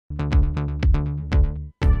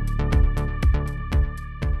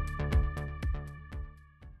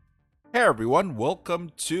Hey everyone,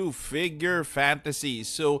 welcome to Figure Fantasy.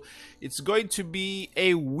 So it's going to be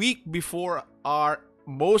a week before our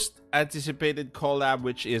most anticipated collab,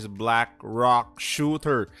 which is Black Rock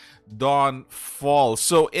Shooter Dawnfall.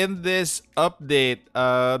 So in this update,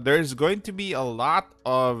 there's going to be a lot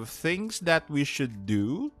of things that we should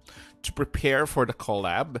do to prepare for the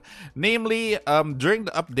collab. Namely, during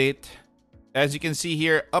the update, as you can see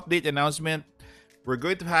here, update announcement, we're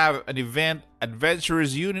going to have an event,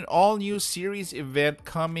 Adventurers Union, all new series event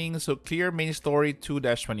coming. So clear main story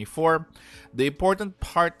 2-24. The important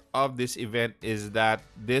part of this event is that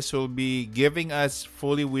this will be giving us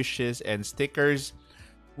fully wishes and stickers,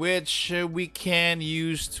 which we can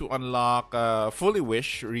use to unlock. Fully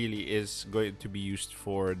wish really is going to be used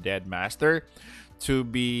for Dead Master to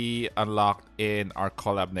be unlocked in our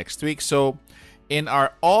collab next week. So in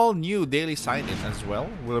our all-new daily sign-in as well,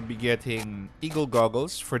 we'll be getting Eagle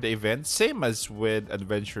Goggles for the event, same as with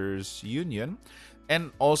Adventurers Union,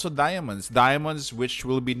 and also Diamonds. Diamonds which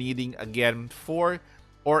we'll be needing again for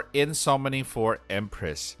or in summoning for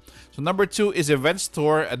Empress. So number 2 is Event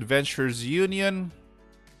Store, Adventurers Union.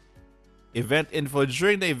 Event info.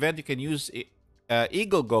 During the event, you can use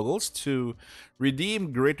Eagle Goggles to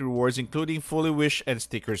redeem great rewards, including Fully Wish and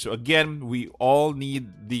stickers. So again, we all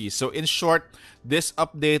need these. So in short, this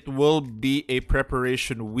update will be a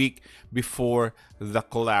preparation week before the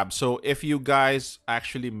collab. So if you guys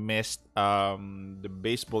actually missed the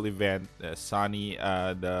baseball event, the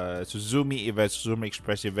Suzumi event, Suzumi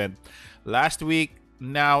Express event last week,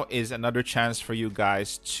 now is another chance for you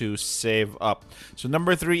guys to save up. So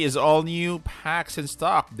number 3 is all new packs in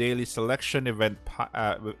stock, daily selection event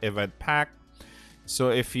pack. So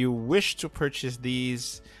if you wish to purchase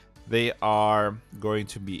these, they are going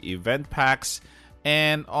to be event packs.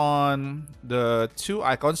 And on the 2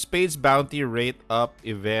 icons, Spades Bounty Rate Up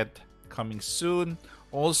event coming soon.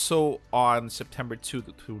 Also on September 2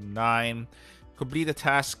 to 9, complete a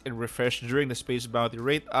task and refresh during the Spades Bounty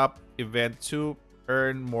Rate Up event to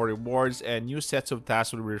earn more rewards, and new sets of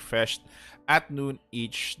tasks will be refreshed at noon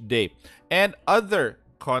each day. And other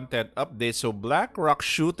content updates. So Black Rock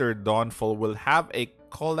Shooter Dawnfall will have a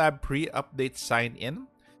collab pre-update sign-in.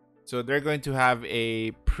 So they're going to have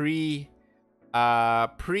a pre-event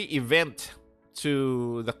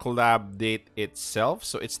to the collab date itself.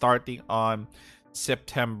 So it's starting on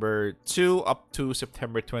September 2 up to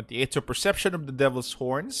September 28. So Perception of the Devil's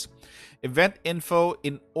Horns. Event info.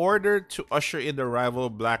 In order to usher in the arrival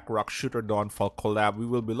of Black Rock Shooter Dawnfall collab, we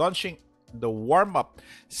will be launching the warm-up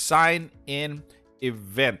sign-in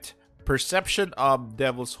event. Perception of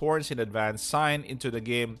Devil's Horns in advance. Sign into the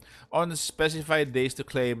game on specified days to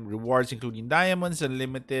claim rewards, including diamonds,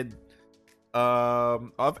 unlimited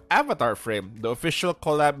of avatar frame. The official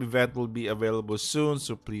collab event will be available soon,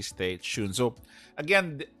 so please stay tuned. So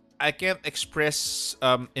again, I can't express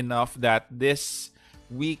enough that this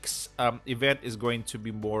week's event is going to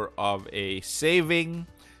be more of a saving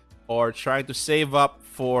or trying to save up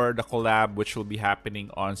for the collab, which will be happening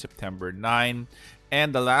on September 9.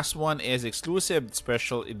 And the last one is exclusive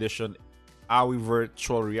special edition Aoi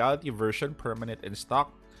virtual reality version, permanent in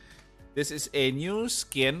stock. This is a new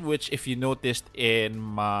skin, which if you noticed in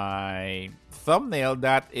my thumbnail,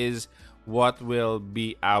 that is what will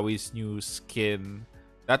be Aoi's new skin.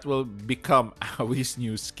 That will become Aoi's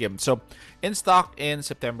new skin. So in stock in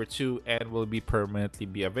September 2 and will be permanently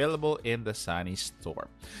be available in the Sunny store.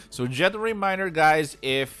 So gentle reminder, guys,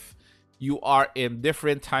 if you are in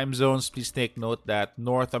different time zones, please take note that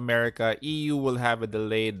North America, EU will have a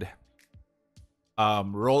delayed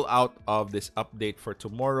rollout of this update for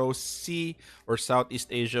tomorrow. C or Southeast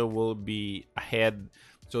Asia will be ahead.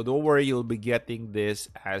 So don't worry, you'll be getting this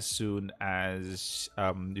as soon as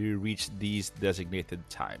you reach these designated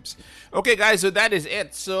times. Okay, guys, so that is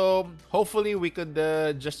it. So hopefully we could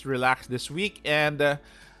just relax this week and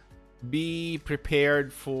be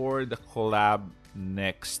prepared for the collab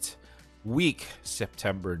next week,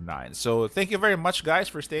 September 9. So thank you very much, guys,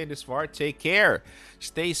 for staying this far. Take care,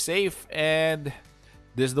 stay safe, and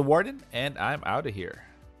this is the Warden, and I'm out of here.